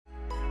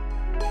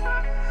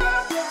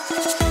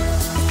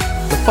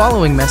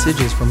following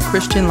message is from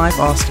Christian Life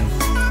Austin.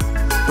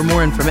 For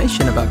more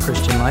information about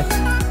Christian Life,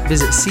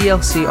 visit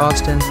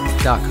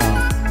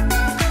clcaustin.com.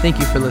 Thank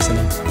you for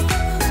listening.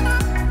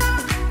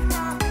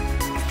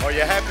 Are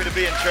you happy to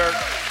be in church?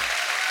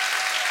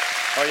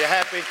 Are you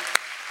happy?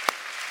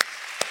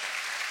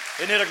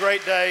 Isn't it a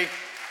great day?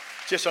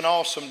 Just an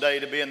awesome day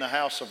to be in the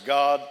house of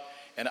God.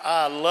 And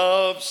I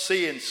love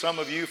seeing some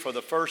of you for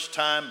the first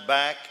time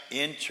back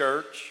in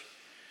church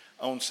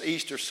on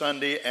Easter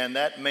Sunday, and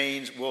that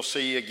means we'll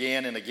see you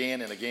again and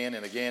again and again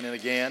and again and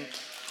again.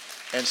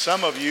 And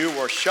some of you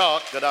were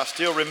shocked that I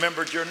still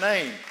remembered your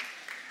name.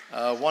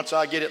 Once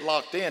I get it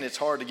locked in, it's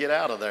hard to get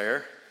out of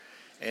there.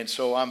 And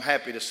so I'm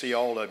happy to see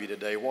all of you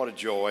today. What a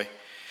joy.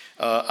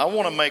 I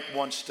want to make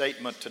one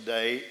statement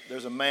today.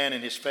 There's a man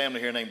in his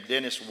family here named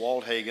Dennis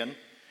Waldhagen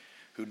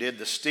who did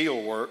the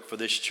steel work for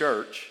this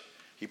church.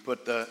 He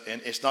put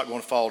and it's not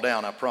going to fall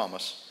down, I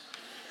promise.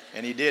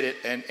 And he did it,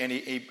 and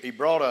he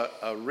brought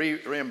a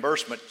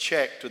reimbursement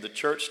check to the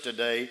church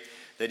today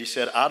that he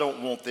said, I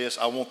don't want this,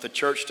 I want the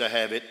church to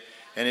have it,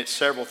 and it's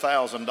several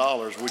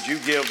 $1,000s. Would you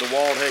give the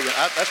Waldhagen?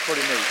 That's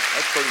pretty neat.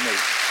 That's pretty neat.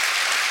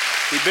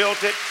 He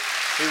built it,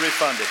 he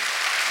refunded.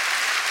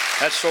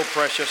 That's so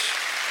precious.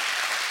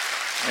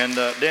 And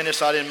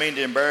Dennis, I didn't mean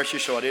to embarrass you,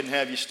 so I didn't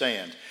have you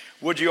stand.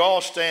 Would you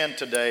all stand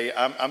today?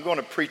 I'm going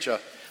to preach a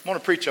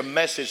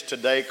message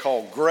today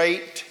called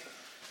Great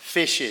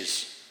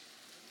Fishes.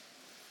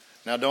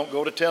 Now, don't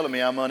go to telling me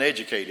I'm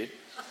uneducated.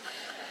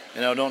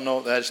 And I don't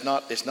know, that's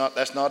not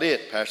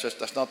it, Pastor.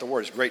 That's not the word.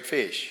 It's great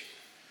fish.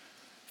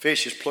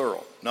 Fish is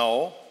plural.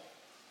 No,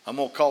 I'm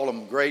going to call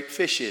them great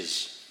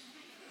fishes.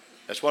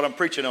 That's what I'm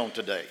preaching on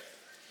today.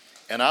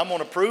 And I'm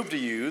going to prove to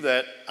you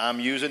that I'm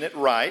using it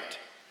right,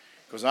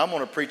 because I'm going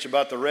to preach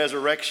about the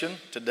resurrection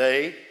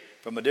today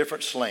from a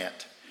different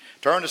slant.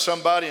 Turn to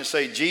somebody and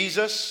say,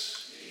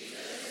 Jesus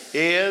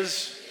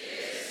is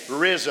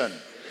risen.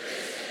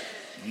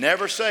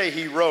 Never say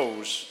he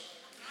rose.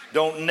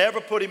 Don't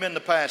never put him in the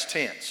past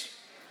tense.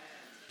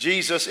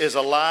 Jesus is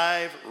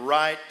alive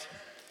right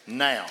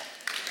now.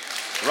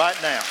 Right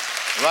now.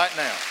 Right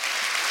now.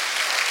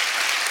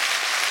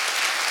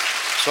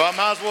 So I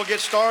might as well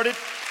get started.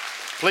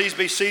 Please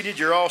be seated.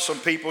 You're awesome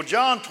people.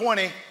 John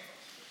 20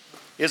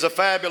 is a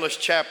fabulous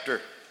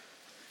chapter.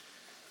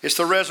 It's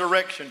the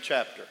resurrection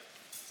chapter.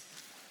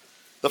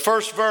 The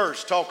first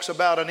verse talks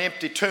about an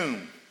empty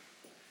tomb.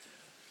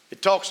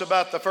 It talks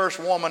about the first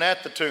woman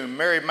at the tomb,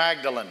 Mary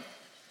Magdalene.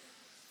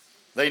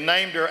 They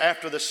named her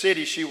after the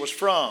city she was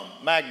from,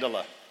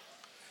 Magdala.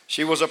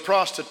 She was a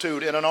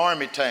prostitute in an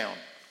army town.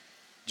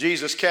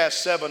 Jesus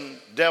cast 7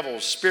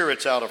 devils,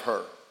 spirits out of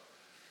her.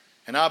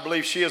 And I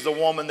believe she is the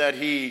woman that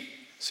he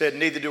said,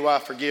 neither do I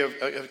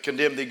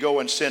condemn thee,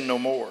 go and sin no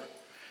more.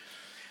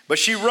 But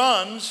she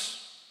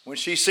runs when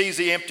she sees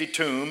the empty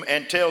tomb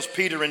and tells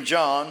Peter and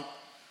John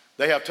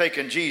they have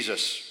taken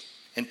Jesus.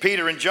 And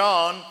Peter and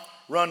John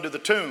run to the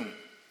tomb.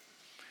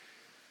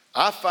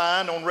 I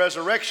find on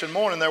resurrection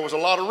morning there was a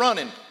lot of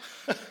running.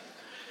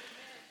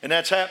 And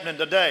that's happening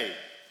today.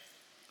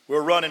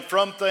 We're running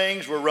from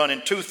things. We're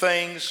running to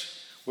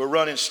things. We're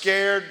running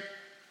scared.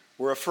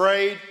 We're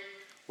afraid.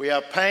 We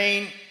have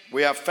pain.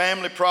 We have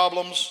family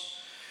problems.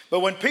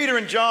 But when Peter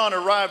and John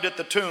arrived at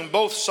the tomb,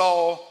 both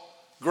saw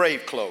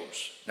grave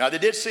clothes. Now they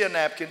did see a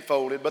napkin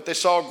folded, but they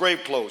saw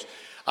grave clothes.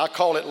 I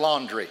call it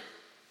laundry.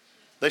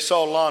 They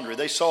saw laundry.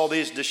 They saw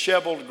these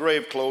disheveled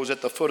grave clothes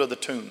at the foot of the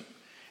tomb.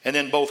 And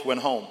then both went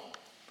home.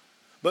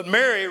 But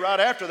Mary, right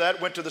after that,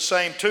 went to the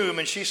same tomb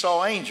and she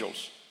saw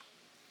angels.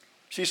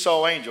 She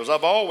saw angels.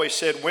 I've always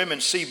said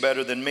women see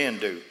better than men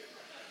do.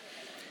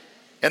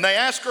 And they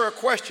asked her a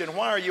question,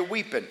 why are you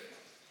weeping?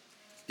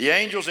 The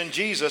angels and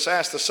Jesus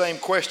asked the same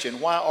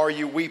question, why are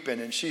you weeping?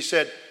 And she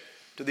said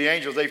to the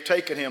angels, they've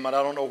taken him and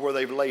I don't know where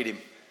they've laid him.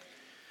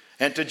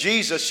 And to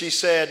Jesus she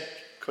said,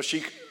 because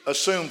she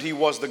assumed he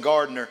was the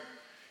gardener,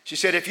 she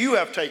said, if you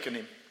have taken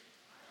him,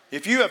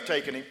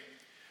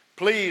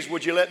 please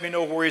would you let me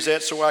know where he's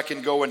at so I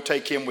can go and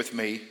take him with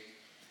me?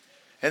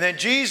 And then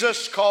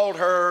Jesus called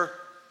her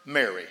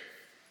Mary.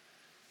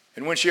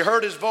 And when she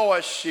heard his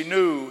voice, she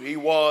knew he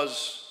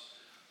was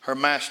her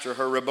master,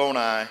 her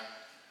Rabboni,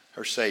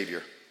 her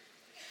Savior.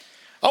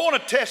 I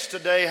want to test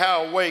today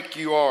how awake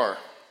you are.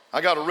 I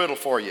got a riddle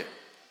for you.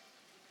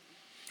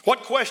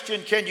 What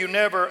question can you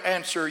never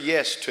answer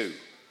yes to?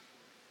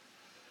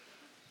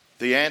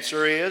 The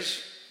answer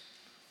is,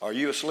 are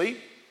you asleep?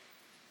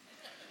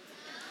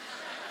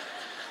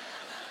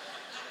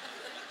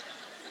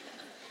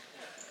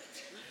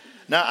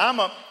 Now,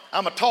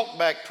 I'm a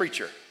talk-back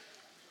preacher.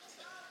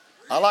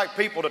 I like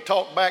people to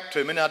talk back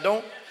to me. Now,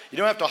 you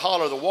don't have to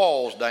holler the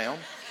walls down.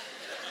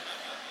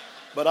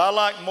 But I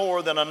like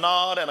more than a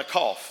nod and a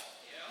cough.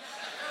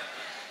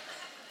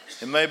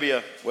 And maybe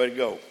a way to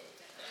go.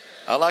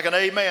 I like an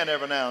amen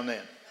every now and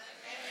then.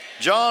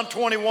 John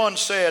 21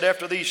 said,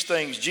 after these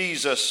things,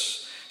 Jesus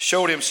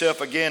showed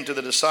himself again to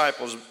the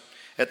disciples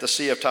at the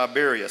Sea of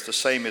Tiberias, the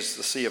same as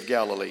the Sea of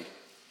Galilee.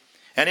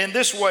 And in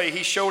this way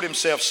he showed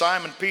himself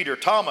Simon Peter,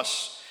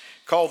 Thomas,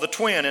 called the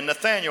twin, and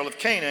Nathanael of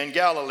Cana in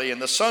Galilee,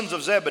 and the sons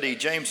of Zebedee,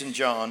 James and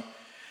John,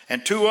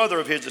 and 2 other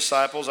of his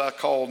disciples. I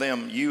call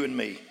them, you and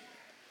me,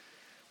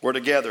 were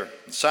together.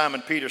 And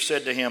Simon Peter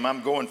said to him,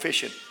 I'm going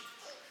fishing.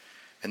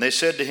 And they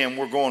said to him,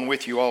 we're going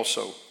with you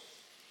also.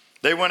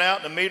 They went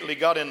out and immediately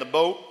got in the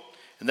boat,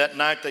 and that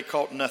night they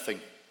caught nothing.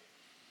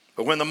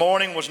 But when the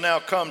morning was now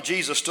come,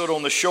 Jesus stood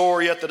on the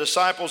shore, yet the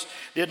disciples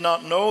did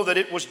not know that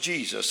it was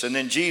Jesus. And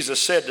then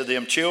Jesus said to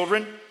them,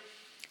 children,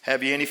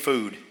 have ye any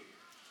food?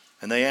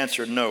 And they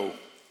answered, no.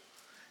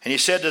 And he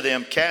said to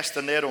them, cast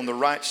the net on the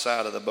right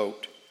side of the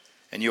boat,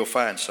 and you'll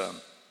find some.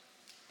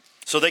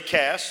 So they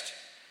cast,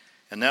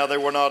 and now they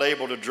were not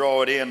able to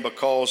draw it in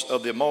because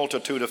of the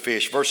multitude of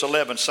fish. Verse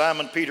 11,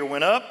 Simon Peter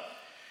went up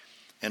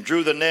and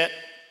drew the net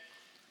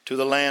to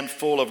the land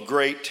full of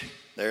great,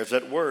 there's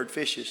that word,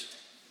 fishes.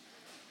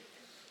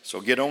 So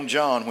get on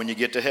John when you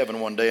get to heaven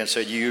one day and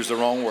say you used the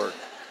wrong word.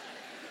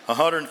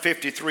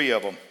 153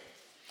 of them.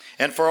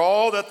 And for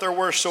all that there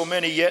were so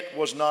many, yet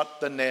was not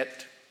the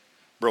net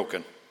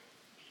broken.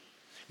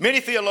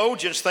 Many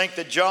theologians think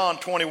that John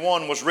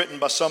 21 was written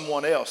by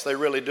someone else. They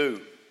really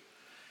do.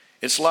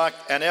 It's like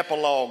an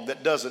epilogue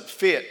that doesn't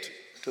fit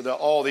to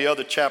all the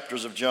other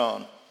chapters of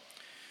John.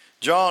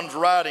 John's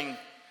writing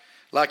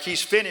like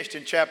he's finished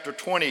in chapter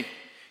 20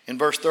 in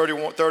verse 30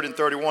 and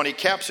 31. He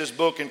caps his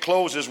book and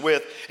closes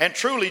with, and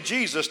truly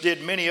Jesus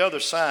did many other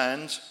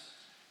signs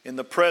in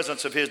the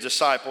presence of his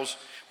disciples,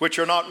 which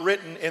are not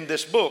written in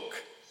this book.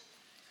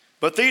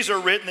 But these are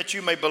written that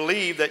you may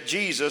believe that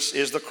Jesus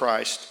is the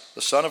Christ,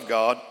 the Son of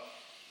God,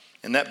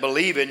 and that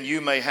believing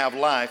you may have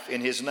life in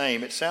his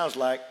name. It sounds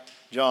like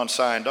John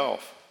signed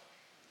off.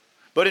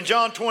 But in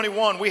John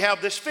 21, we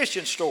have this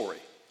fishing story.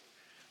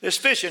 And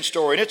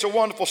it's a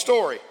wonderful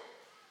story.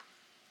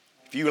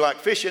 If you like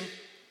fishing.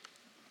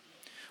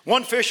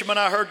 One fisherman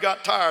I heard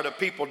got tired of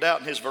people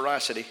doubting his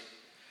veracity.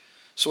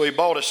 So he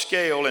bought a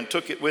scale and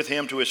took it with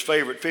him to his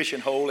favorite fishing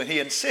hole, and he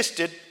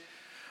insisted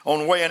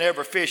on weighing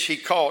every fish he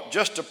caught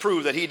just to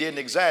prove that he didn't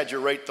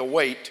exaggerate the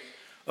weight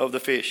of the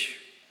fish.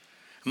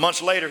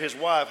 Months later, his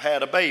wife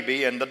had a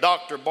baby, and the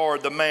doctor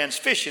borrowed the man's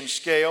fishing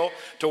scale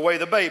to weigh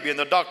the baby, and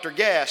the doctor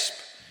gasped.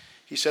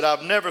 He said,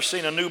 I've never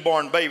seen a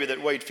newborn baby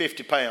that weighed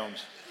 50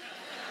 pounds.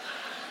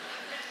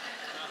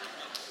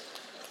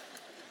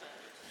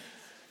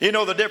 You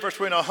know the difference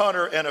between a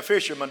hunter and a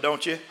fisherman,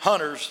 don't you?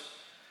 Hunters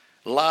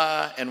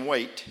lie and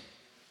wait,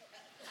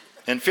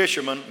 and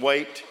fishermen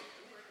wait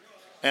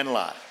and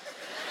lie.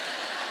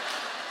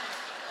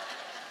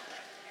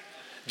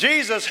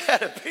 Jesus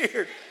had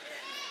appeared.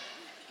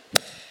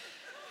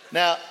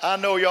 Now, I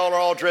know y'all are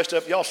all dressed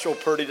up. Y'all so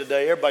pretty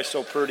today. Everybody's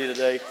so pretty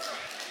today.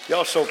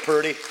 Y'all so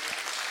pretty.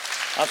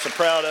 I'm so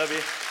proud of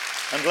you.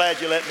 I'm glad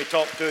you let me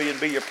talk to you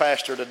and be your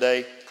pastor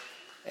today,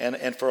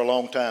 and for a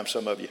long time,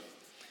 some of you.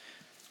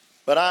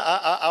 But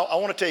I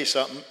want to tell you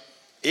something.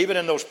 Even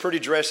in those pretty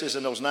dresses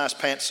and those nice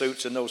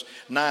pantsuits and those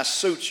nice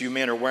suits you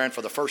men are wearing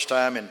for the first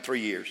time in 3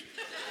 years.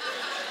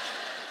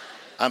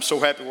 I'm so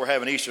happy we're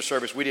having Easter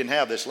service. We didn't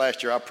have this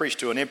last year. I preached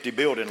to an empty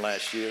building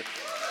last year.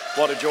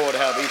 What a joy to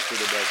have Easter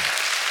today.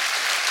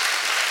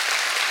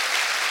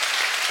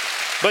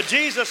 But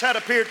Jesus had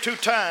appeared 2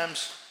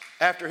 times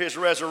after his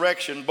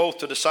resurrection, both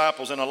to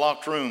disciples in a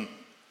locked room.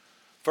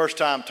 First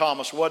time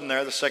Thomas wasn't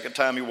there, the second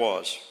time he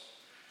was.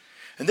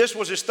 And this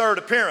was his 3rd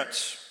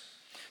appearance.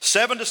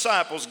 7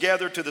 disciples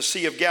gathered to the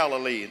Sea of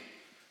Galilee.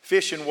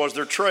 Fishing was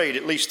their trade,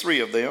 at least 3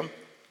 of them.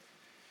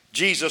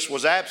 Jesus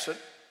was absent,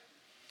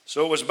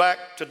 so it was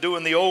back to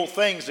doing the old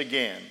things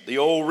again, the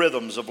old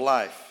rhythms of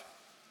life.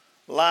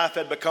 Life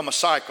had become a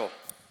cycle,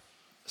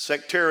 a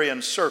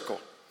sectarian circle.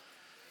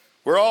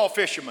 We're all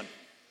fishermen.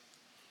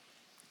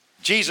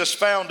 Jesus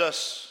found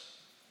us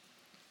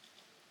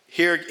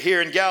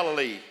here in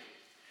Galilee,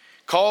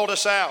 called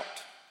us out,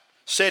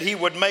 said he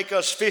would make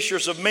us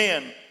fishers of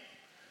men.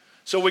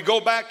 So we go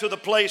back to the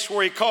place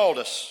where he called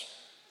us.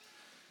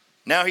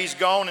 Now he's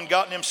gone and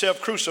gotten himself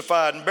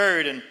crucified and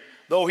buried, and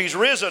though he's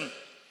risen,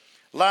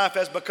 life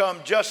has become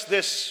just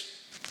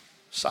this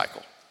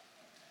cycle.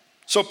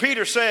 So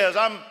Peter says,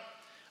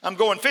 I'm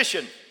going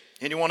fishing.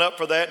 And he went up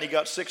for that, and he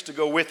got 6 to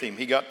go with him.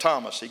 He got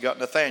Thomas, he got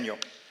Nathanael,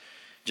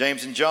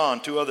 James and John,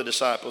 2 other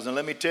disciples. And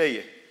let me tell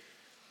you,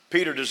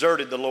 Peter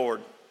deserted the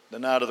Lord the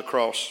night of the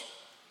cross.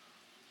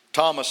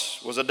 Thomas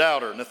was a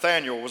doubter.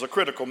 Nathanael was a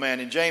critical man.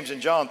 And James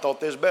and John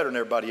thought they was better than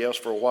everybody else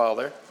for a while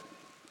there.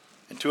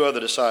 And 2 other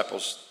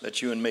disciples,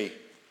 that's you and me.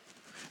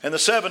 And the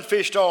 7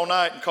 fished all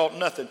night and caught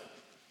nothing.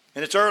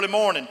 And it's early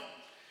morning.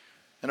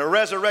 And a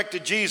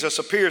resurrected Jesus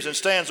appears and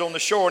stands on the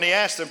shore. And he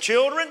asks them,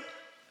 children,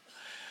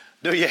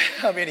 do you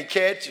have any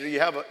catch? Do you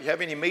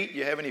have any meat? Do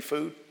you have any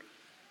food?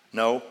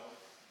 No.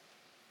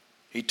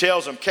 He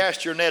tells them,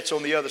 cast your nets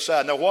on the other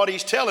side. Now what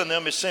he's telling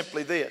them is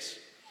simply this.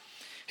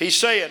 He's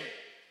saying,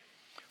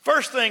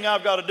 first thing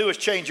I've got to do is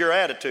change your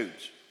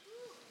attitudes.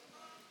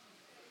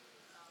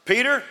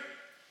 Peter,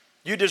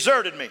 you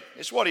deserted me.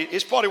 It's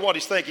probably what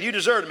he's thinking. You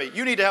deserted me.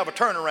 You need to have a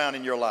turnaround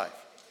in your life.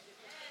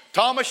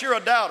 Thomas, you're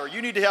a doubter.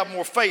 You need to have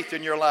more faith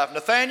in your life.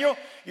 Nathanael,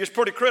 you're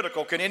pretty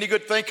critical. Can any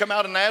good thing come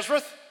out of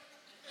Nazareth?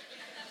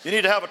 You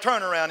need to have a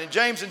turnaround. In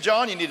James and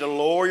John, you need to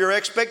lower your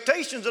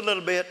expectations a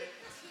little bit.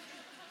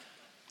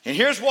 And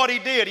here's what he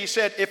did. He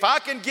said, if I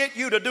can get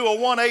you to do a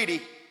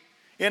 180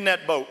 in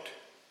that boat,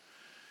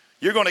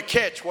 you're going to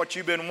catch what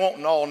you've been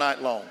wanting all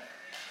night long.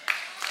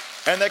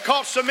 And they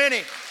caught so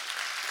many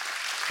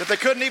that they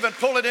couldn't even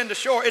pull it into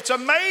shore. It's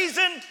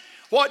amazing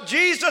what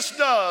Jesus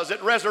does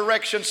at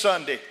Resurrection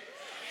Sunday.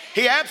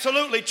 He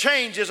absolutely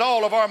changes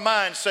all of our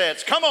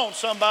mindsets. Come on,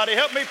 somebody,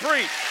 help me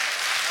preach.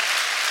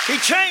 He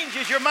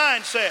changes your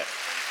mindset.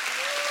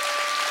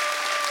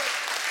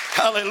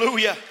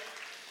 Hallelujah.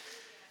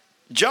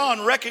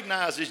 John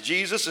recognizes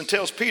Jesus and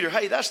tells Peter,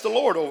 hey, that's the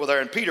Lord over there.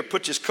 And Peter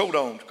puts his coat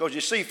on, because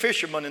you see,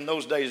 fishermen in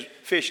those days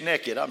fish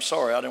naked. I'm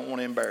sorry, I didn't want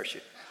to embarrass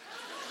you.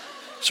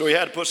 So he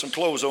had to put some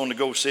clothes on to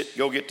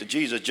go get to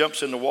Jesus.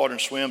 Jumps in the water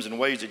and swims and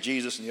waves at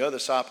Jesus. And the other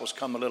disciples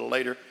come a little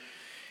later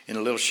in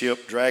a little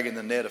ship, dragging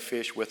the net of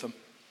fish with them.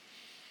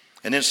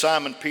 And then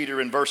Simon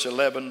Peter in verse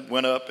 11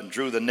 went up and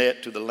drew the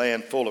net to the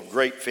land full of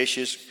great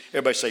fishes.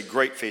 Everybody say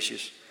great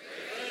fishes.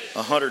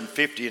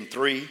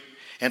 153.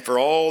 And for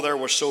all there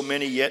were so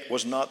many, yet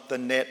was not the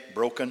net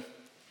broken.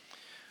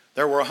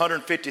 There were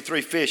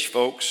 153 fish,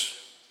 folks,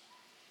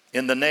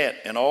 in the net,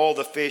 and all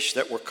the fish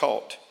that were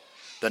caught.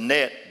 The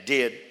net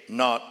did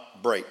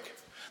not break.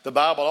 The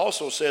Bible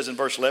also says in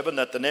verse 11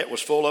 that the net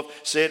was full of,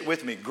 say it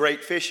with me,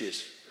 great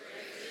fishes.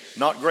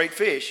 Not great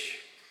fish,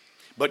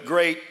 but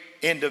great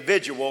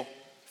individual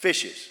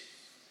fishes.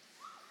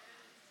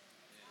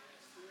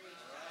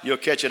 You'll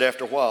catch it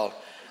after a while.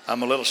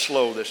 I'm a little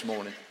slow this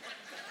morning.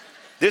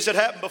 This had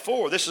happened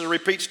before. This is a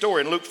repeat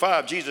story. In Luke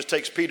 5, Jesus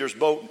takes Peter's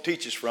boat and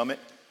teaches from it.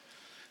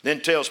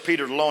 Then tells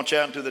Peter to launch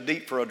out into the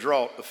deep for a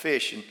draught of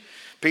fish. And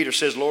Peter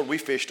says, Lord, we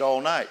fished all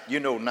night. You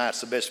know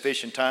night's the best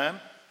fishing time.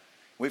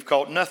 We've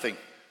caught nothing.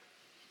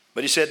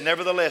 But he said,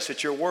 nevertheless,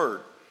 it's your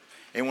word.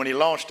 And when he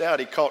launched out,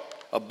 he caught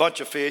a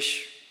bunch of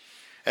fish,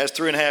 as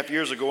 3.5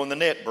 years ago, in the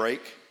net break.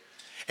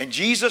 And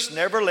Jesus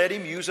never let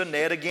him use a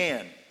net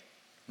again.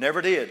 Never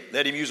did.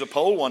 Let him use a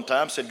pole one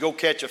time, said, go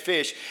catch a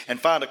fish and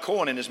find a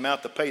coin in his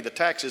mouth to pay the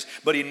taxes.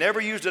 But he never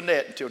used a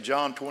net until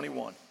John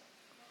 21.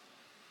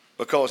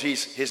 Because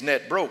his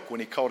net broke when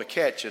he caught a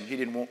catch, and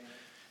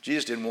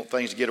Jesus didn't want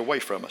things to get away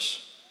from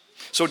us.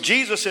 So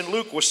Jesus in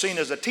Luke was seen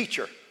as a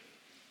teacher,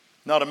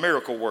 not a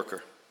miracle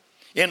worker.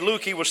 In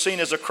Luke, he was seen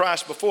as a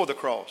Christ before the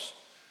cross.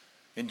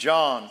 In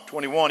John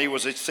 21, he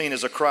was seen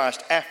as a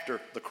Christ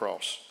after the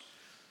cross.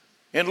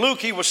 In Luke,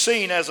 he was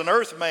seen as an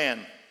earth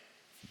man.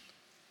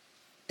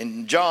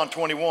 In John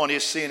 21, he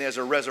is seen as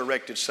a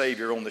resurrected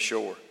Savior on the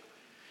shore.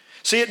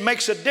 See, it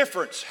makes a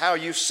difference how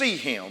you see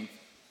him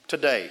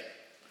today.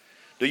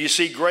 Do you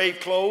see grave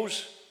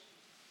clothes?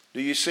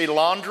 Do you see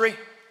laundry?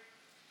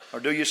 Or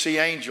do you see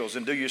angels,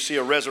 and do you see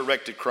a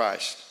resurrected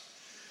Christ?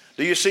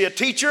 Do you see a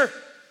teacher,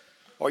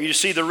 or you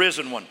see the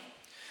risen one?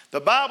 The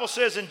Bible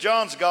says in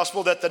John's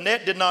gospel that the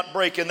net did not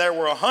break, and there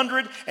were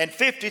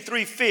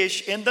 153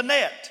 fish in the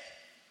net.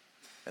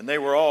 And they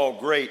were all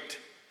great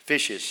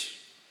fishes.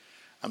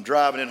 I'm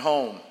driving it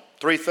home.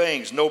 3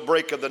 things. No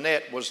break of the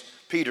net was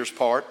Peter's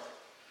part.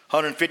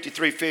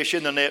 153 fish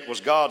in the net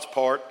was God's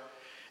part.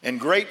 And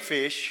great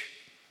fish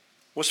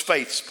was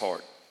faith's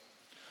part.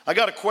 I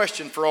got a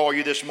question for all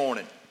you this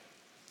morning.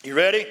 You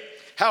ready?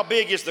 How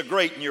big is the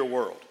great in your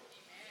world?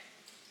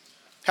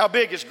 How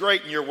big is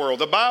great in your world?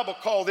 The Bible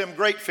called them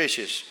great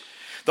fishes.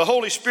 The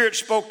Holy Spirit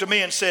spoke to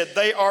me and said,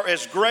 they are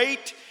as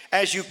great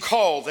as you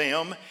call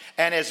them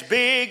and as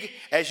big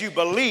as you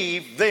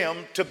believe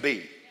them to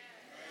be.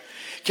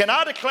 Can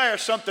I declare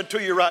something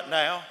to you right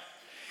now?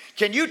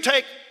 Can you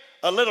take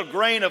a little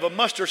grain of a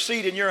mustard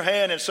seed in your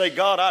hand and say,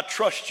 God, I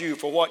trust you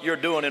for what you're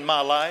doing in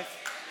my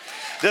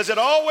life? Does it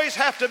always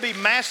have to be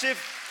massive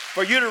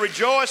for you to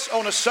rejoice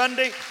on a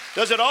Sunday?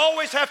 Does it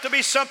always have to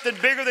be something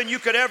bigger than you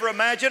could ever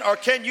imagine? Or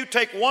can you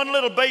take one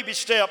little baby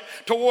step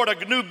toward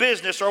a new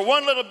business, or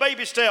one little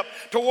baby step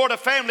toward a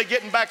family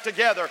getting back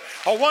together,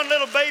 or one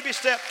little baby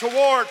step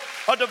toward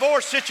a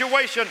divorce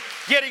situation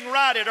getting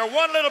righted, or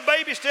one little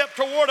baby step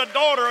toward a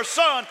daughter or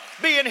son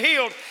being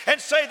healed,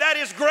 and say, that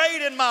is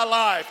great in my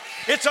life?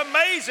 It's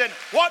amazing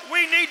what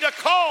we need to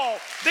call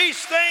these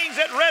things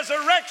at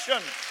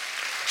resurrection.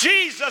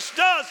 Jesus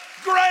does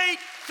great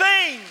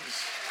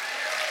things.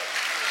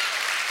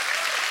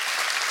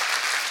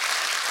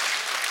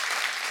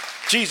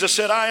 Jesus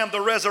said, I am the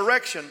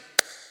resurrection.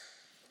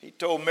 He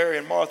told Mary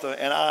and Martha,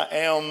 and I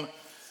am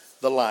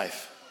the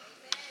life.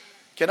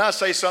 Can I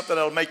say something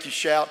that'll make you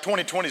shout?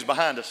 2020 is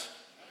behind us.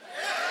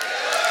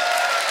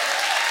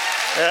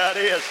 Yeah, it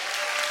is.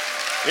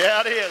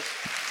 Yeah, it is.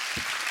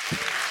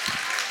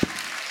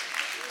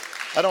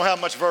 I don't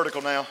have much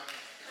vertical now.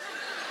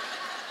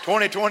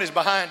 2020 is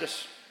behind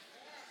us.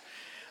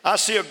 I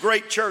see a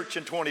great church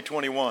in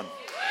 2021.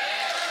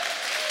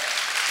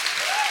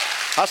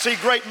 I see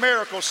great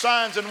miracles,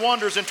 signs, and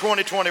wonders in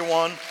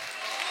 2021.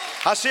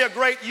 I see a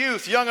great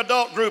youth, young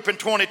adult group in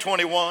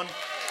 2021.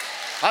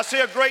 I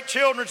see a great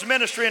children's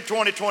ministry in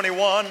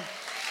 2021.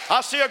 I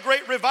see a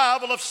great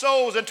revival of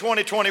souls in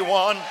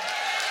 2021.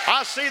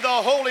 I see the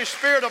Holy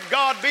Spirit of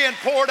God being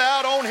poured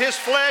out on His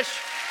flesh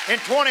in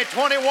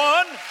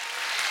 2021.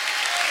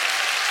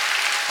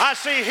 I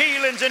see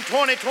healings in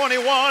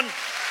 2021.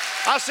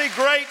 I see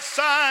great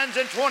signs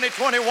in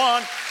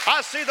 2021.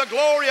 I see the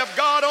glory of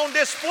God on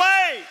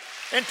display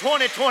in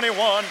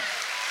 2021.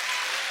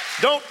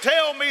 Don't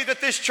tell me that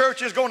this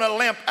church is going to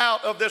limp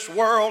out of this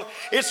world.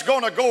 It's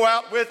going to go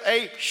out with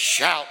a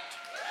shout.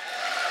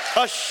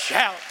 A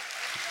shout.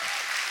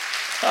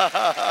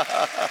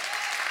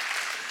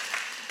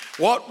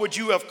 What would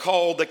you have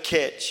called the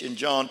catch in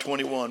John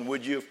 21?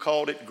 Would you have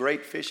called it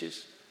great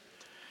fishes?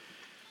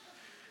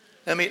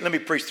 Let me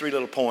preach 3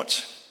 little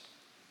points.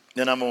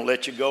 Then I'm going to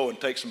let you go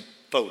and take some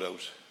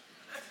photos.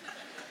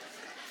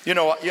 You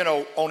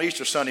know, on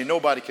Easter Sunday,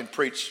 nobody can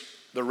preach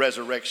the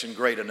resurrection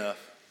great enough.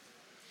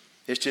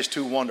 It's just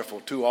too wonderful,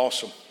 too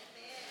awesome.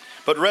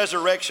 But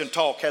resurrection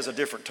talk has a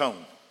different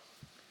tone.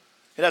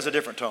 It has a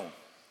different tone.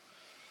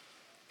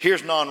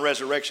 Here's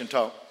non-resurrection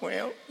talk.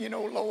 Well,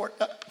 Lord,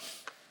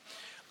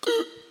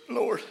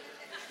 Lord.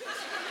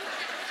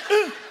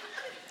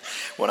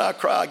 When I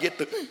cry, I get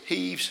the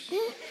heaves.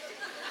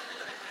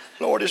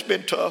 Lord, it's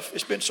been tough.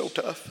 It's been so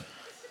tough.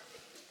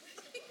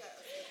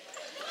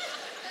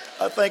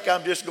 I think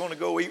I'm just going to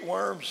go eat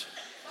worms.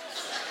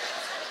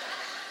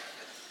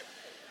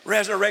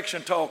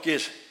 Resurrection talk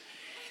is,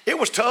 it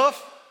was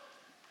tough,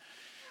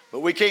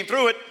 but we came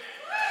through it.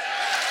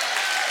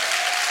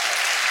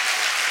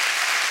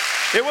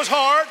 It was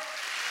hard,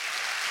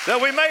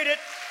 but we made it.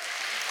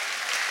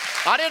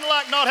 I didn't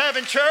like not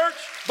having church,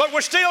 but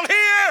we're still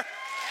here.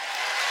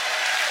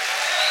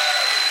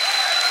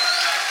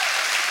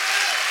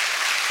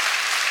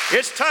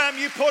 It's time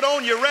you put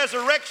on your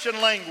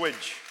resurrection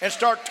language and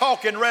start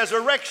talking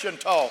resurrection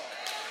talk.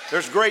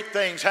 There's great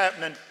things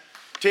happening.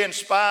 10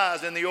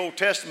 spies in the Old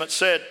Testament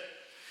said,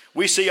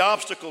 we see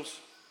obstacles.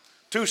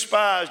 2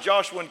 spies,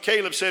 Joshua and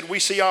Caleb, said, we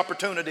see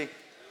opportunity.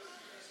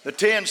 The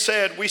 10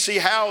 said, we see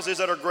houses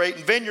that are great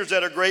and vineyards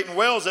that are great and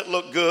wells that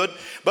look good.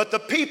 But the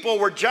people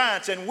were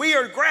giants and we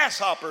are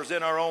grasshoppers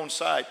in our own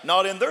sight.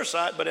 Not in their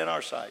sight, but in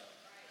our sight.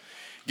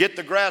 Get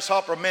the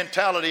grasshopper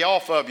mentality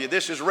off of you.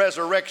 This is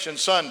Resurrection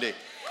Sunday.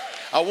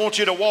 I want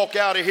you to walk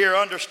out of here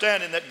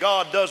understanding that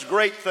God does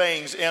great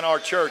things in our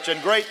church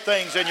and great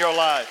things in your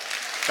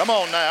life. Come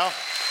on now.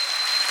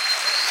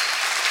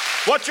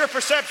 What's your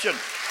perception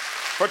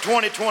for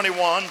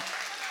 2021?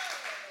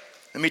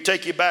 Let me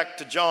take you back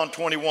to John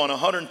 21,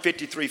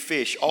 153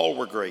 fish, all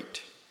were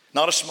great.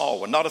 Not a small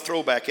one, not a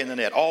throwback in the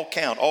net. All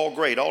count, all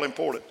great, all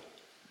important.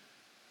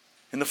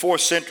 In the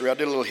 4th century, I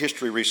did a little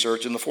history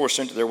research. In the 4th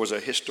century, there was a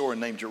historian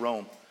named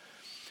Jerome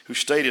who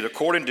stated,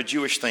 according to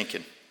Jewish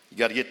thinking, you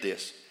got to get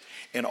this,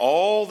 in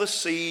all the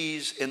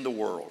seas in the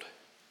world,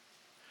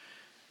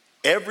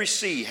 every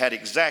sea had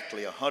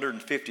exactly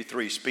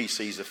 153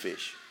 species of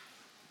fish.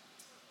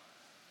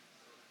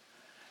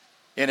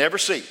 In every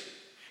sea.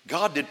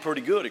 God did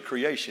pretty good at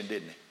creation,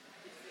 didn't he?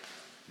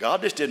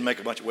 God just didn't make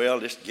a bunch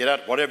of, just get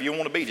out, whatever you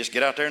want to be, just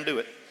get out there and do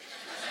it.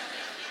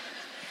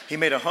 He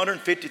made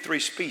 153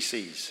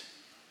 species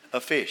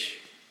of fish.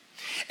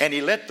 And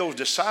he let those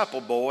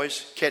disciple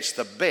boys catch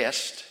the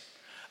best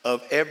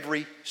of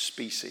every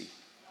species.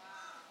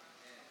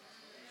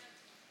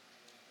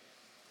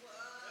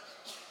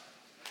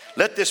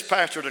 Let this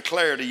pastor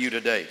declare to you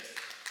today,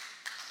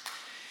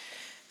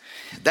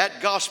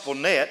 that gospel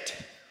net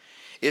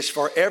is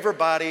for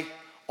everybody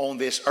on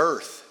this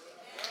earth.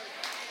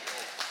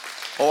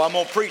 Oh, I'm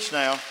going to preach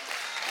now.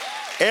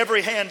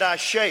 Every hand I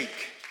shake,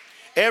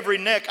 every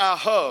neck I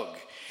hug,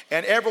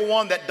 and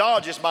everyone that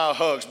dodges my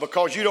hugs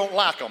because you don't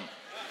like them.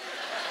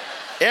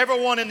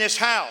 Everyone in this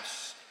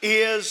house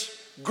is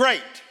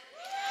great.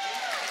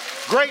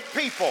 Great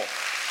people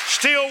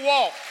still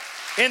walk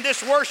in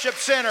this worship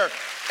center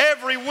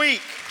every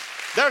week.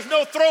 There's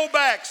no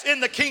throwbacks in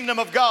the kingdom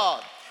of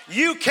God.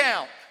 You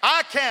count.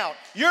 I count.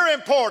 You're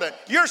important.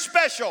 You're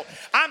special.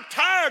 I'm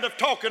tired of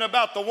talking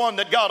about the one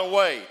that got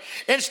away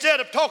instead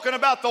of talking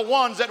about the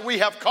ones that we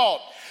have caught.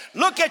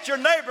 Look at your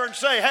neighbor and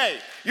say, hey,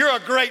 you're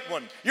a great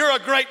one. You're a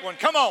great one.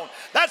 Come on.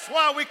 That's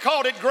why we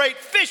called it great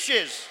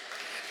fishes.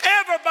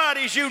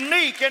 Everybody's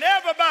unique and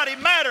everybody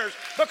matters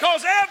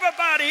because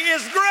everybody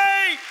is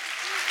great.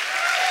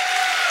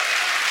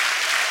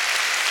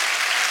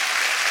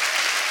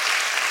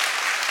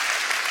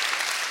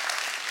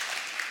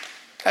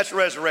 That's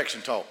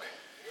resurrection talk.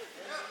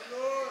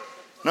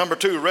 Number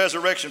 2,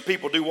 resurrection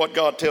people do what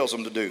God tells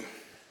them to do.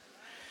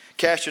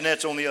 Cast your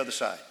nets on the other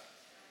side.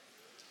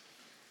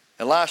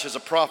 Elisha's a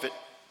prophet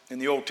in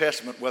the Old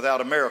Testament. Without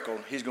a miracle,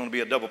 he's going to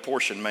be a double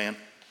portion man.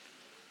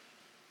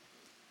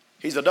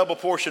 He's a double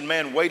portion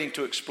man waiting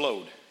to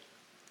explode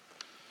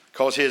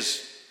because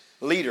his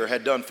leader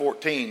had done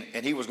 14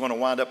 and he was going to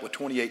wind up with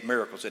 28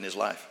 miracles in his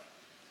life.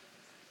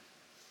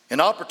 An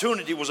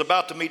opportunity was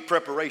about to meet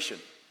preparation.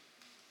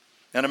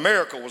 And a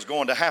miracle was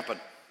going to happen.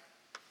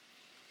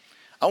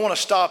 I want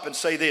to stop and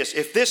say this.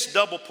 If this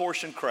double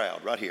portion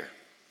crowd right here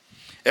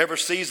ever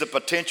sees the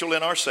potential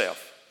in ourselves,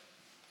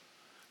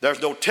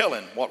 there's no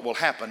telling what will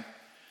happen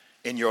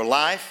in your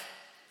life,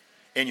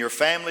 in your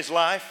family's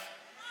life,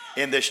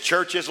 in this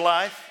church's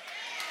life,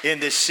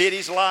 in this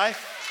city's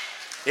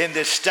life. in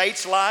this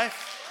state's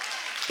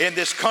life, in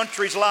this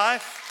country's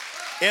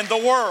life, in the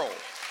world.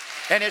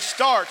 And it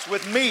starts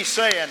with me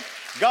saying,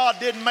 God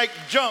didn't make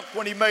junk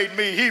when He made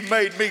me. He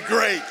made me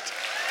great.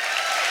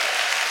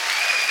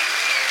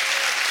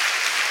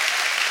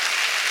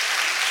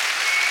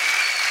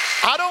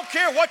 I don't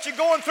care what you're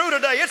going through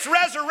today. It's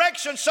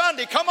Resurrection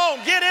Sunday. Come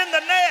on, get in the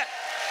net.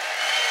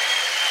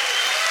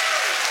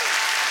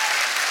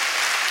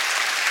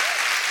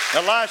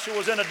 Elisha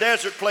was in a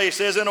desert place,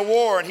 as in a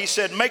war, and he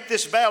said, make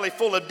this valley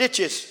full of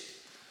ditches.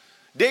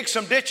 Dig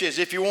some ditches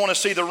if you want to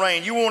see the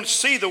rain. You won't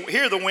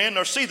hear the wind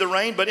or see the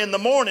rain, but in the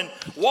morning,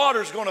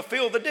 water's going to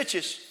fill the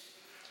ditches.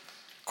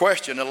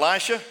 Question,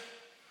 Elisha,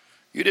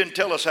 you didn't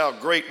tell us how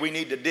great we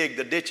need to dig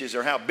the ditches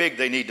or how big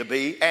they need to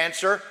be.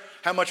 Answer,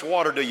 how much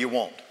water do you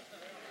want?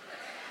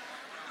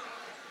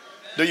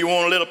 Do you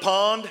want a little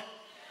pond?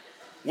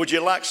 Would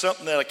you like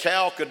something that a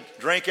cow could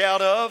drink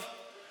out of?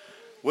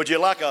 Would you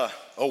like a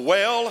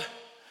well?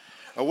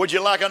 Or would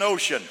you like an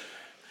ocean?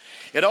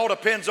 It all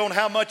depends on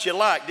how much you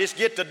like. Just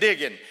get to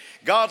digging.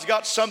 God's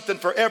got something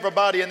for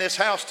everybody in this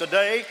house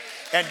today.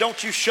 And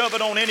don't you shove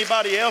it on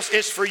anybody else.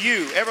 It's for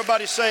you.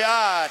 Everybody say,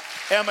 I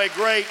am a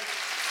great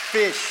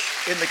fish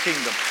in the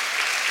kingdom.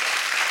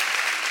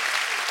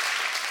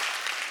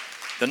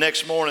 The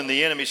next morning,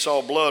 the enemy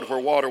saw blood where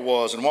water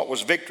was, and what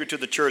was victory to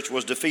the church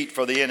was defeat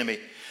for the enemy.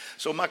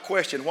 So my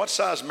question, what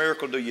size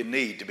miracle do you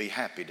need to be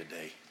happy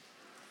today?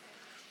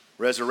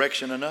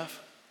 Resurrection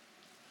enough?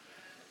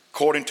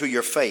 According to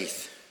your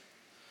faith,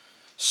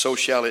 so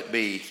shall it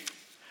be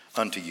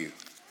unto you.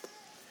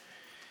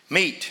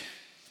 Meet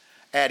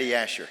Addie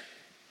Asher.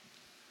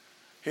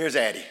 Here's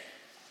Addie.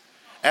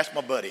 That's my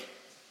buddy.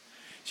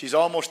 She's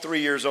almost 3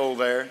 years old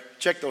there.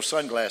 Check those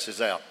sunglasses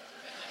out.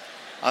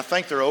 I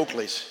think they're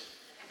Oakley's.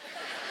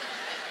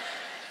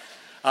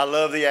 I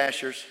love the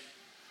Ashers.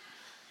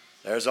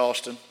 There's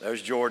Austin.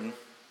 There's Jordan.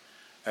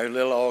 There's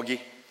little Augie.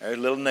 There's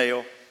little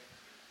Nail.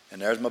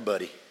 And there's my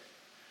buddy.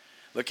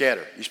 Look at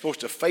her. You're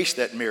supposed to face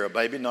that mirror,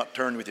 baby, not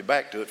turn with your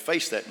back to it.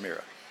 Face that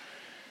mirror.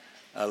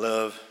 I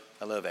love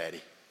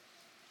Addie.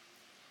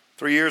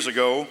 3 years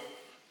ago,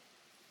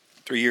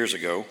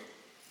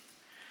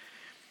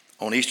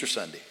 on Easter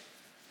Sunday,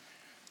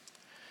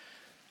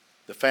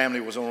 the family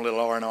was on a little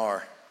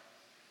R&R,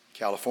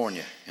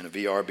 California, in a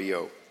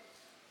VRBO.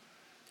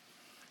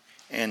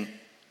 And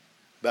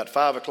about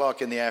 5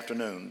 o'clock in the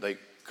afternoon, they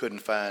couldn't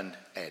find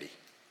Addie.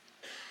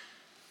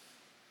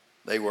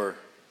 They were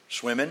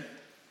swimming.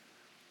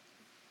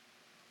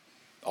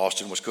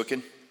 Austin was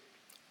cooking.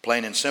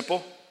 Plain and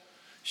simple,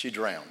 she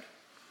drowned.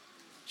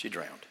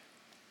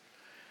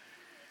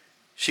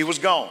 She was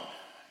gone.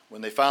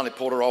 When they finally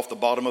pulled her off the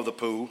bottom of the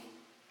pool,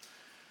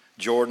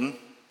 Jordan,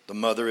 the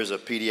mother, is a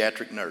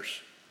pediatric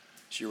nurse.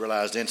 She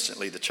realized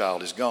instantly the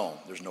child is gone.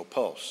 There's no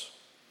pulse.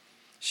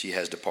 She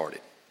has departed.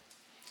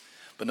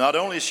 But not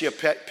only is she a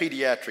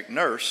pediatric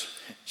nurse,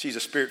 she's a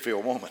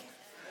spirit-filled woman.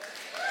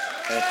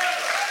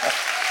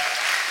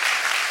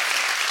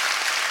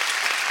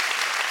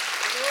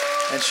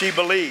 And she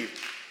believed.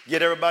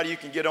 Get everybody you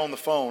can get on the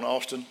phone,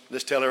 Austin.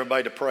 Let's tell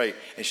everybody to pray.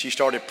 And she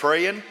started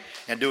praying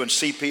and doing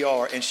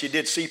CPR. And she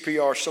did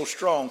CPR so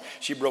strong,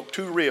 she broke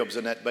 2 ribs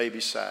in that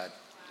baby's side.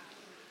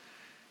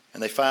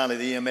 And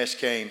the EMS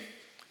came,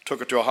 took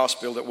her to a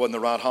hospital that wasn't the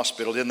right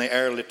hospital. Then they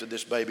airlifted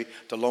this baby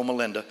to Loma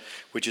Linda,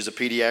 which is a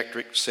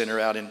pediatric center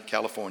out in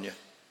California.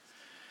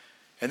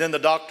 And then the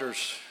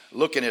doctors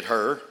looking at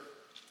her,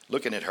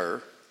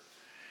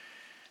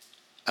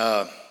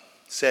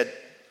 said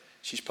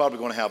she's probably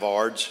going to have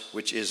ARDS,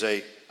 which is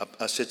a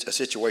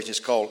situation. It's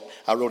called,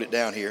 I wrote it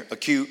down here,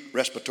 acute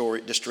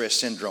respiratory distress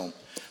syndrome,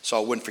 so I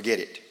wouldn't forget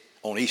it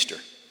on Easter.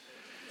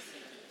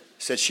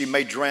 Said she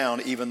may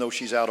drown even though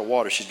she's out of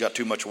water. She's got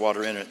too much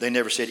water in her. They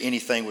never said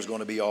anything was going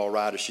to be all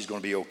right or she's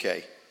going to be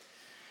okay.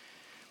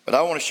 But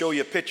I want to show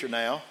you a picture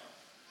now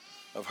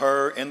of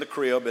her in the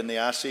crib in the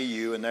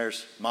ICU, and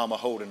there's Mama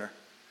holding her.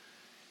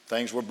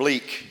 Things were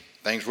bleak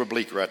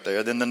right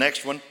there. Then the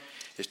next one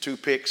is 2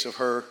 pics of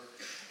her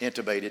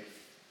intubated.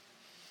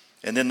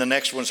 And then the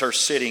next one's her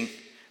sitting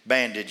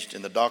bandaged,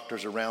 and the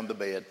doctors around the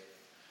bed.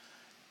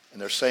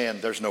 And they're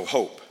saying there's no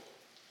hope.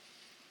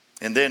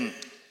 And then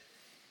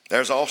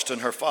there's Austin,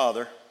 her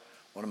father,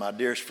 one of my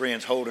dearest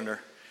friends, holding her.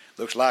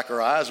 Looks like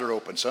her eyes are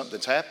open.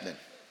 Something's happening.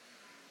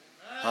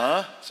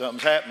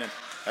 Something's happening.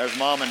 There's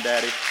Mom and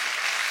Daddy.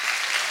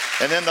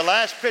 And then the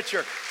last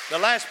picture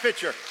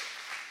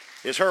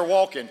is her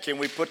walking. Can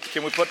we put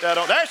that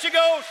on? There she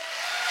goes.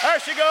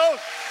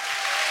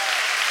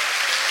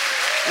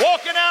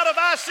 Walking out of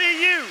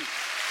ICU.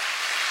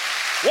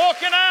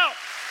 Walking out.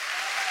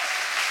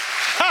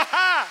 Ha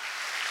ha.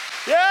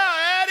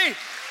 Yeah, Addie.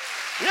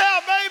 Yeah,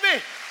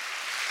 baby.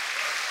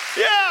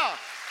 Yeah.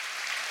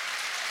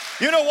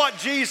 You know what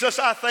Jesus,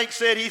 I think,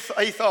 said? He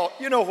thought,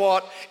 you know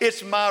what?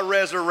 It's my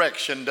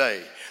resurrection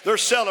day. They're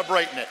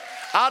celebrating it.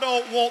 I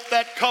don't want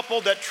that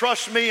couple that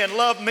trusts me and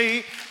love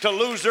me to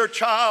lose their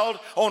child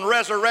on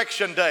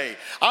resurrection day.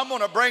 I'm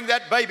going to bring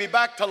that baby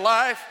back to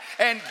life,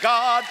 and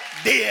God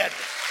did.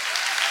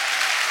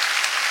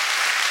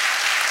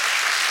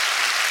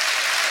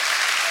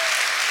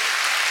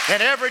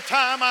 And every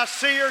time I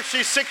see her,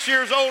 she's 6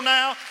 years old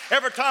now,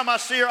 every time I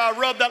see her, I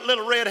rub that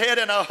little red head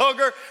and I hug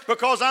her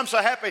because I'm so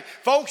happy.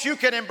 Folks, you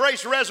can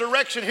embrace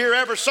resurrection here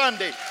every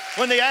Sunday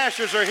when the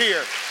ashes are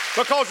here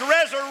because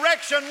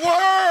resurrection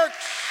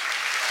works.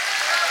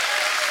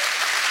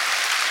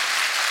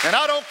 And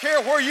I don't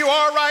care where you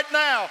are right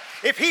now.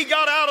 If he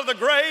got out of the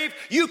grave,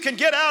 you can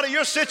get out of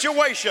your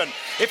situation.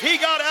 If he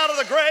got out of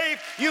the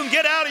grave, you can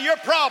get out of your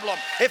problem.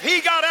 If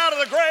he got out of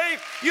the grave,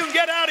 you can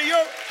get out of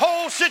your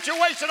whole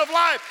situation of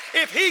life.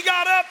 If he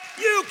got up,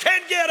 you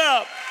can get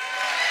up.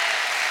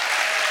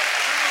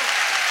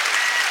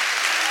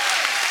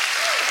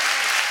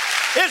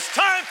 It's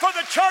time for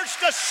the church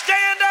to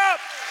stand up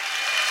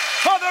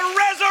for the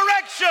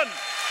resurrection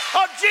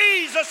of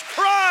Jesus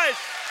Christ.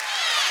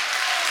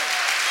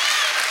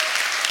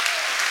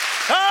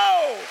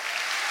 Oh,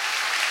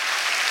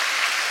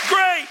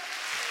 great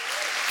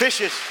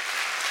fishes,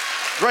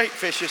 great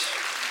fishes,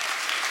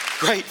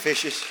 great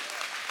fishes.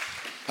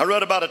 I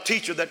read about a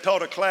teacher that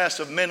taught a class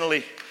of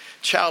mentally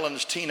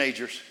challenged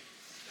teenagers.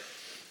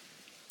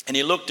 And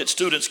he looked at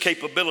students'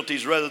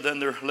 capabilities rather than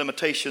their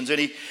limitations.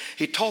 And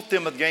he taught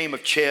them a game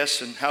of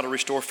chess and how to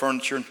restore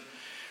furniture and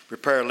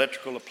repair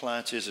electrical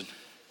appliances. And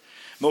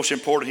most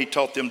important, he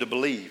taught them to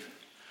believe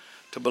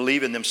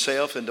in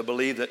themselves and to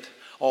believe that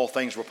all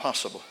things were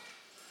possible.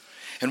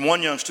 And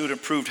one young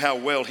student proved how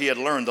well he had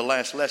learned the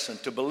last lesson,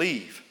 to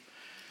believe.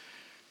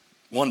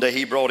 One day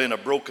he brought in a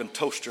broken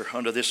toaster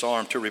under this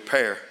arm to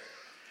repair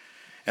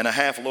and a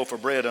half loaf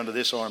of bread under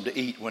this arm to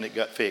eat when it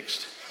got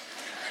fixed.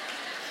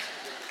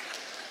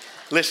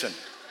 Listen,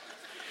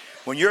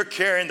 when you're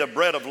carrying the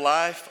bread of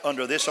life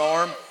under this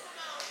arm,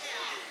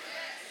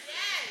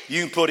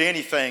 you can put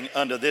anything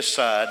under this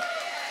side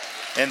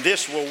and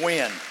this will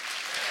win.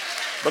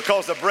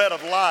 Because the bread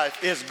of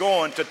life is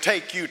going to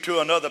take you to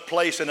another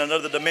place and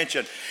another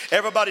dimension.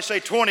 Everybody say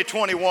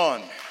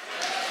 2021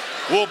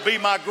 will be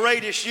my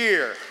greatest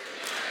year.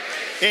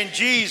 In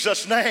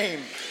Jesus' name,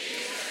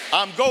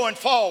 I'm going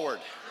forward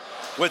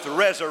with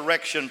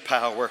resurrection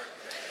power.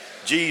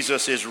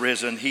 Jesus is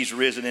risen. He's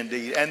risen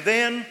indeed. And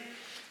then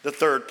the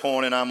third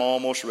point, and I'm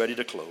almost ready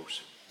to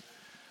close.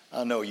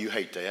 I know you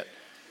hate that.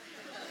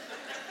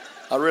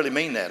 I really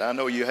mean that. I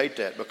know you hate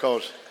that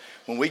because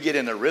when we get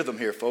in a rhythm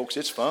here, folks,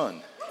 it's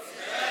fun.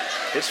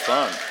 It's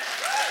fun.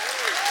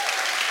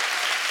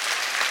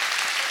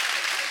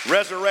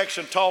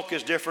 Resurrection talk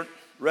is different.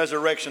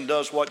 Resurrection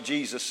does what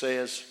Jesus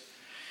says.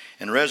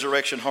 And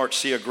resurrection hearts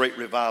see a great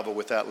revival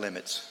without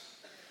limits.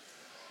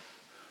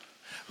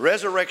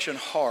 Resurrection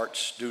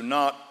hearts do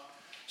not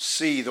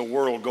see the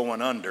world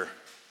going under.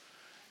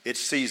 It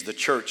sees the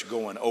church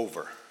going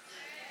over.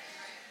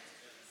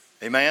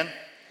 Amen?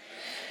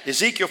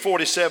 Ezekiel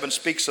 47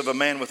 speaks of a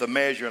man with a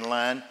measuring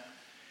line.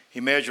 He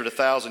measured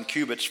 1,000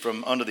 cubits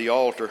from under the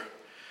altar.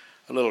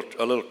 A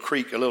little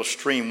creek, a little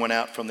stream went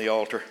out from the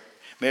altar.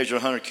 Measured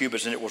 100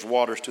 cubits and it was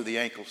waters to the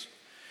ankles.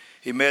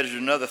 He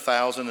measured another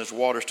 1,000 as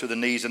waters to the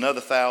knees, another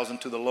 1,000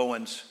 to the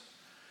loins,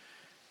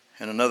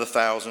 and another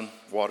 1,000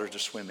 waters to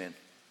swim in.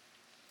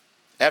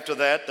 After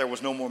that, there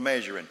was no more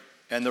measuring.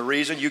 And the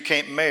reason you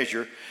can't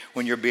measure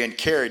when you're being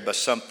carried by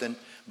something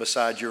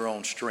besides your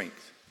own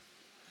strength.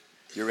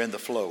 You're in the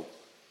flow.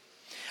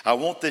 I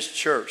want this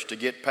church to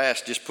get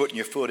past just putting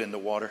your foot in the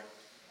water.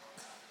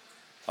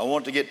 I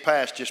want it to get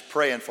past just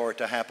praying for it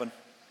to happen.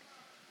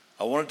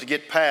 I want it to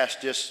get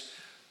past just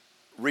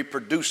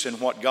reproducing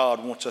what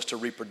God wants us to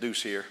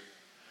reproduce here.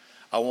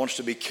 I want us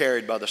to be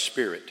carried by the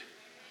Spirit.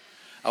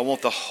 I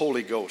want the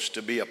Holy Ghost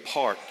to be a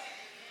part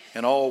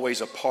and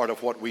always a part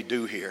of what we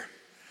do here,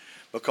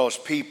 because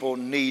people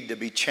need to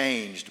be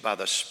changed by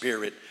the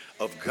Spirit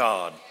of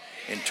God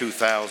in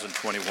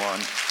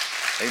 2021.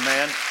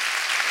 Amen.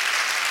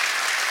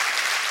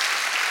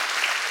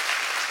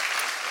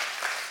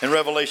 And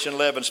Revelation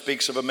 11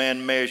 speaks of a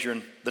man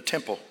measuring the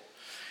temple.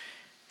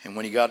 And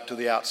when he got to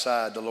the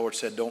outside, the Lord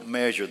said, don't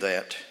measure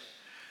that.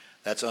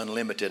 That's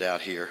unlimited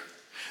out here.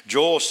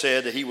 Joel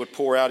said that he would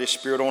pour out his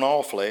Spirit on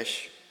all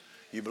flesh.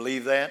 You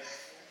believe that?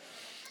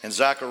 And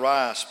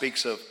Zechariah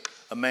speaks of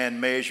a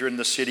man measuring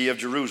the city of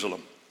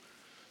Jerusalem.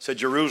 Said,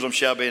 Jerusalem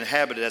shall be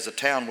inhabited as a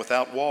town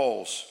without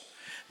walls.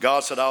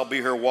 God said, I'll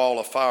be her wall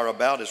of fire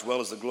about, as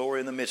well as the glory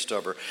in the midst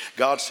of her.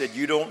 God said,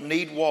 you don't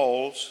need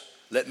walls.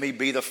 Let me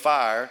be the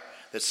fire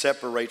that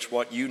separates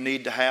what you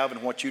need to have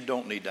and what you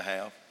don't need to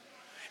have.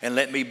 And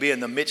let me be in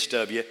the midst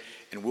of you,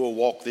 and we'll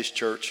walk this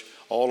church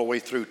all the way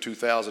through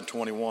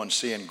 2021,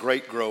 seeing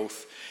great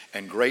growth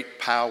and great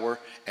power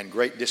and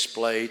great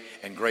display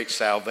and great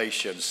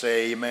salvation.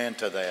 Say amen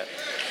to that.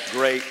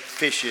 Great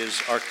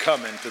fishes are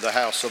coming to the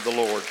house of the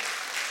Lord.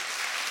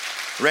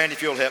 Randy,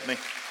 if you'll help me.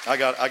 I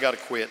got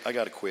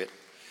to quit.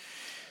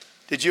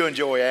 Did you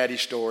enjoy Addie's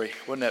story?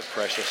 Wasn't that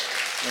precious?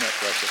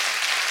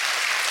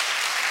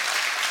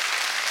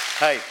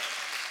 Hey,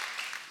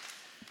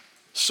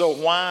 so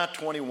why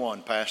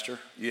 21, Pastor?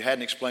 You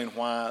hadn't explained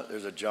why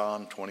there's a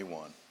John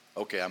 21.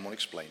 Okay, I'm going to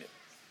explain it.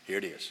 Here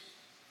it is.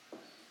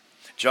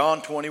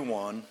 John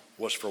 21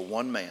 was for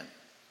one man.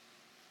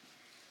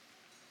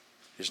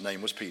 His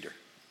name was Peter.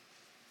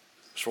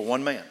 It was for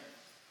one man.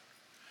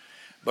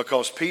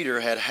 because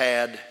Peter had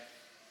had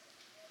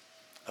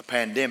a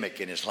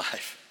pandemic in his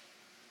life.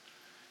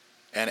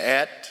 And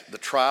at the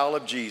trial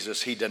of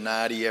Jesus, he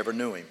denied he ever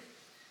knew him.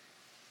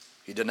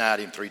 He denied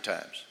him 3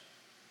 times.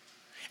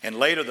 And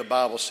later the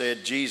Bible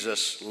said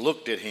Jesus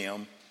looked at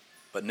him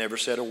but never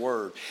said a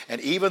word. And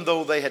even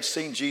though they had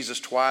seen Jesus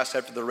twice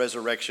after the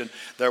resurrection,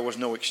 there was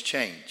no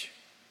exchange.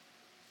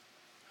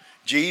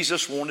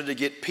 Jesus wanted to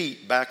get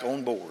Pete back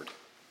on board.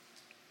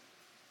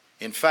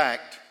 In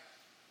fact,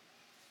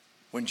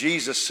 when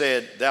Jesus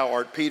said, "Thou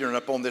art Peter, and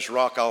upon this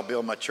rock I'll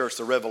build my church,"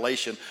 the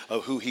revelation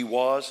of who he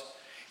was,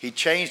 he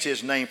changed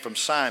his name from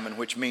Simon,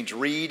 which means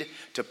reed,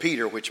 to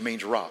Peter, which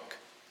means rock.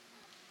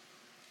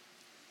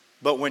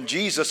 But when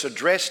Jesus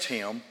addressed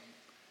him,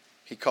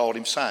 he called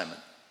him Simon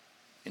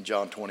in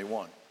John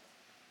 21.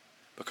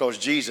 Because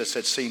Jesus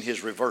had seen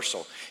his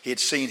reversal. He had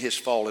seen his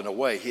falling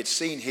away. He had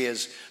seen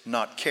his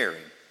not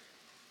caring.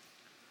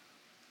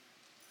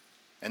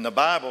 And the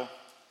Bible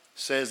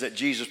says that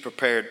Jesus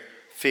prepared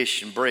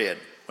fish and bread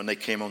when they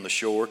came on the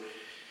shore.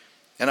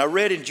 And I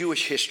read in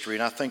Jewish history,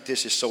 and I think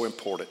this is so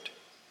important,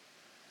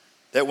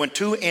 that when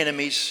 2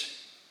 enemies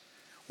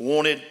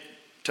wanted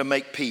to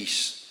make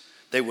peace,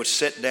 they would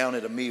sit down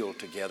at a meal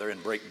together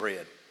and break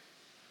bread.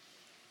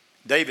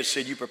 David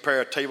said, "You prepare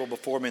a table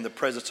before me in the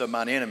presence of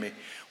mine enemy."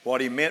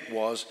 What he meant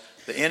was,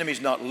 the enemy's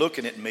not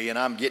looking at me and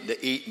I'm getting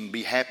to eat and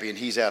be happy and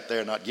he's out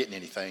there not getting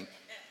anything.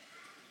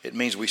 It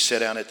means we sit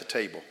down at the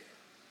table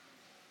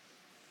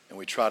and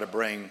we try to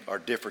bring our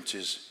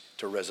differences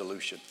to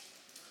resolution.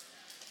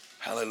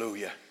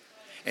 Hallelujah.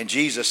 And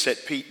Jesus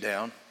set Pete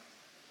down,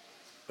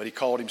 but he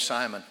called him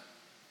Simon.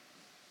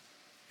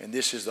 And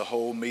this is the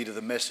whole meat of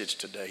the message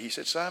today. He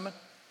said, "Simon,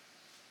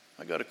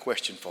 I got a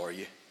question for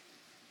you.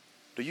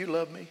 Do you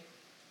love me?"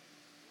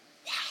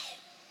 Wow.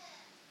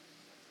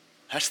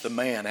 That's the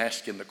man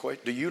asking the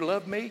question. Do you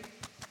love me?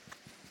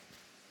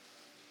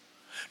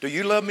 Do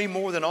you love me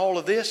more than all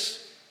of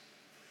this?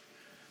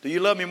 Do you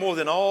love me more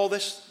than all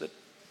this? Do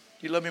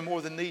you love me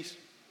more than these?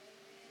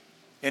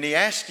 And he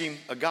asked him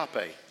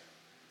agape.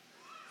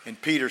 And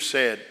Peter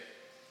said,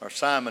 or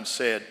Simon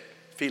said,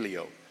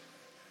 "Phileo,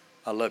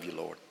 I love you,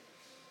 Lord.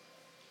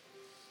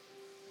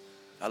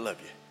 I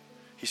love you."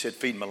 He said,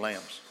 "Feed my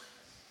lambs."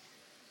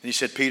 And he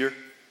said, "Peter,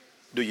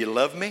 do you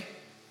love me?"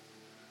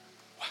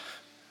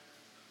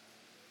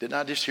 Didn't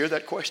I just hear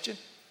that question?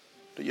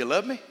 Do you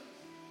love me?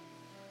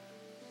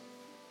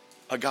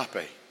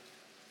 Agape.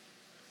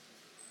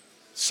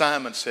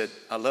 Simon said,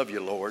 "I love you,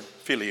 Lord."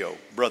 Phileo,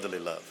 brotherly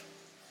love.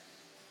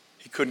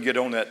 He couldn't get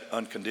on that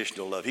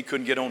unconditional love. He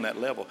couldn't get on that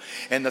level.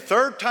 And the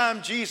 3rd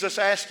time Jesus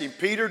asked him,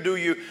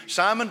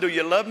 Simon, do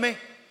you love me?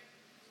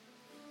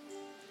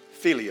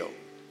 Phileo.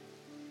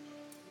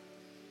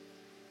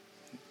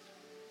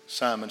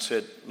 Simon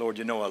said, "Lord,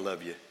 you know I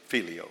love you."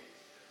 Phileo.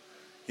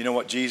 You know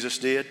what Jesus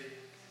did?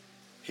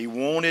 He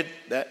wanted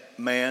that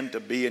man to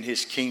be in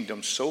his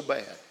kingdom so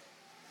bad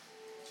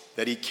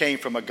that he came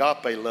from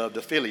agape love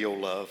to filial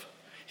love.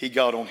 He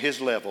got on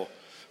his level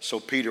so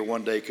Peter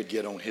one day could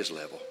get on his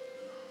level.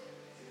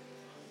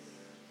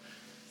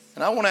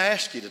 And I want to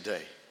ask you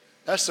today,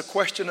 that's the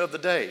question of the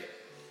day.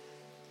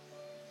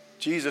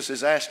 Jesus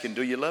is asking,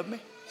 do you love me?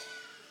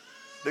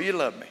 Do you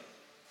love me?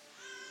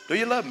 Do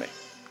you love me?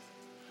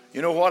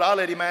 You know what? I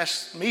let him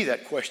ask me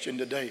that question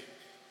today.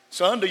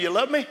 Son, do you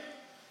love me?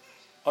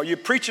 Are you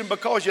preaching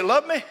because you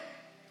love me?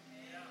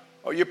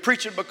 Or are you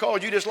preaching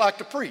because you just like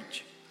to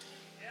preach?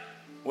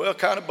 Well,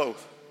 kind of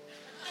both.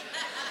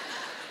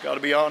 Got to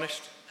be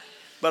honest.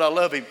 But I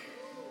love him.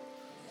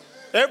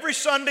 Every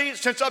Sunday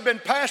since I've been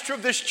pastor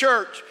of this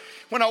church,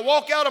 when I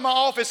walk out of my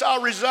office,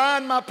 I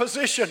resign my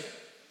position.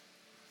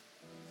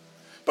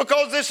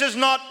 Because this is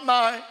not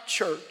my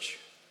church.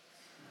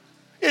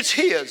 It's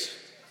his.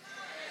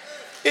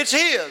 It's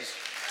his.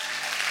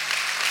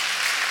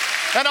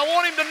 And I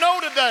want him to know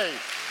today.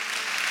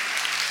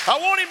 I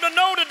want him to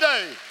know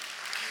today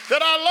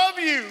that I love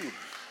you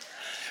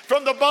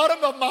from the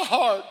bottom of my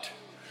heart.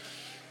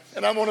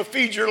 And I'm going to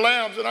feed your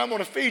lambs and I'm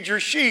going to feed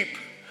your sheep.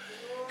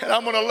 And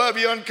I'm going to love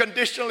you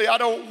unconditionally. I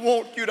don't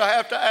want you to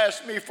have to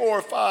ask me 4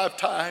 or 5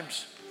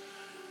 times,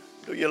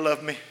 do you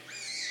love me?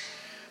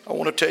 I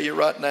want to tell you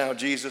right now,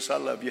 Jesus, I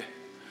love you.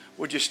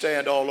 Would you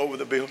stand all over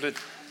the building?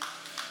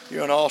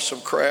 You're an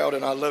awesome crowd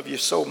and I love you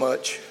so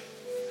much.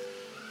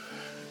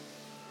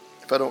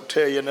 If I don't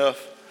tell you enough,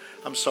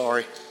 I'm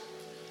sorry.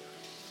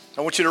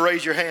 I want you to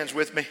raise your hands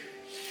with me.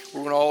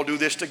 We're going to all do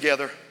this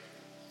together.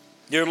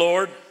 Dear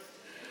Lord,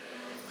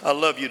 I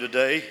love you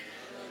today.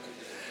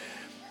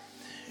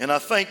 And I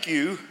thank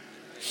you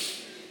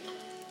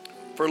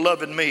for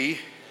loving me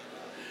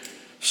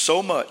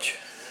so much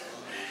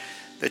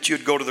that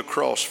you'd go to the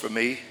cross for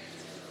me,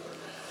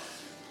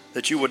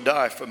 that you would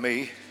die for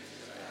me,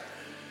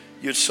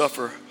 you'd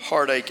suffer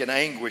heartache and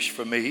anguish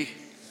for me.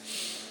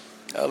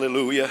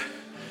 Hallelujah.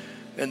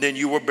 And then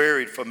you were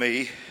buried for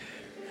me.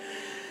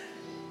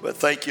 But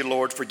thank you,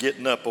 Lord, for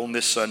getting up on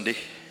this Sunday.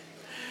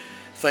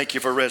 Thank you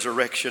for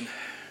resurrection.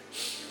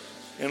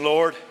 And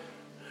Lord,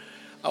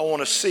 I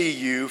want to see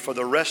you for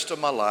the rest of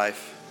my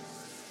life.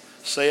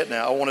 Say it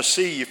now. I want to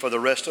see you for the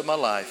rest of my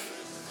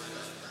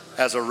life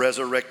as a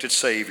resurrected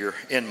Savior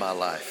in my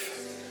life.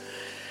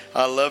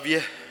 I love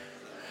you.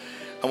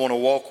 I want to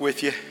walk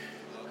with you.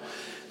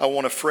 I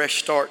want a fresh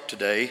start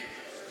today.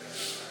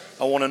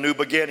 I want a new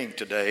beginning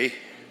today.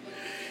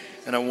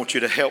 And I want you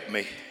to help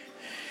me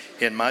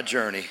in my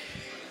journey.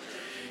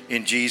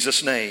 In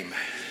Jesus' name.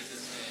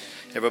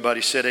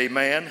 Everybody said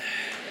amen.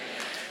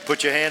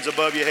 Put your hands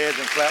above your heads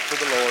and clap to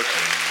the Lord.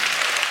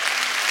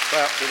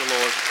 Clap to the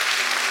Lord.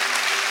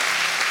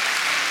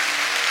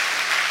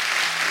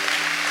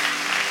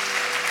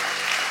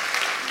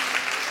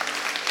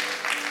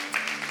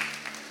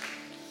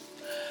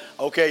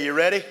 Okay, you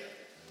ready?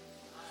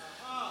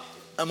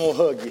 I'm going to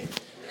hug you.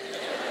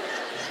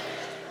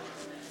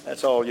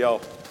 That's all,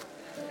 y'all.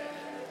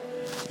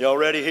 Y'all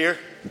ready here?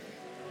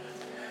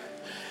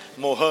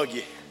 I'm going to hug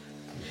you.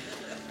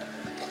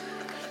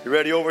 You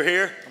ready over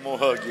here? I'm going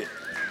to hug you.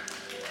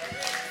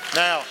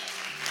 Now,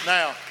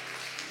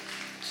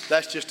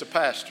 that's just a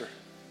pastor.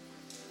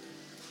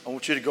 I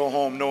want you to go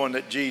home knowing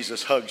that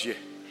Jesus hugs you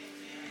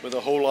with a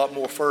whole lot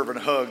more fervent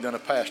hug than a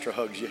pastor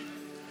hugs you.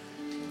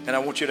 And I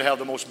want you to have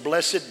the most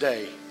blessed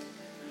day.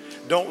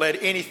 Don't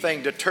let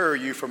anything deter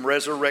you from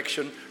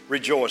resurrection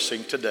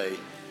rejoicing today.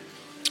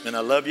 And I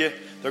love you.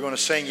 They're going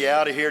to sing you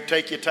out of here.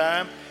 Take your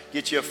time.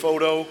 Get you a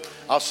photo.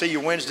 I'll see you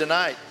Wednesday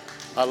night.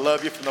 I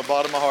love you from the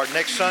bottom of my heart.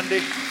 Next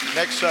Sunday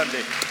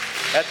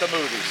at the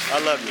movies. I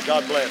love you.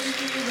 God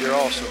bless. You're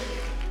awesome.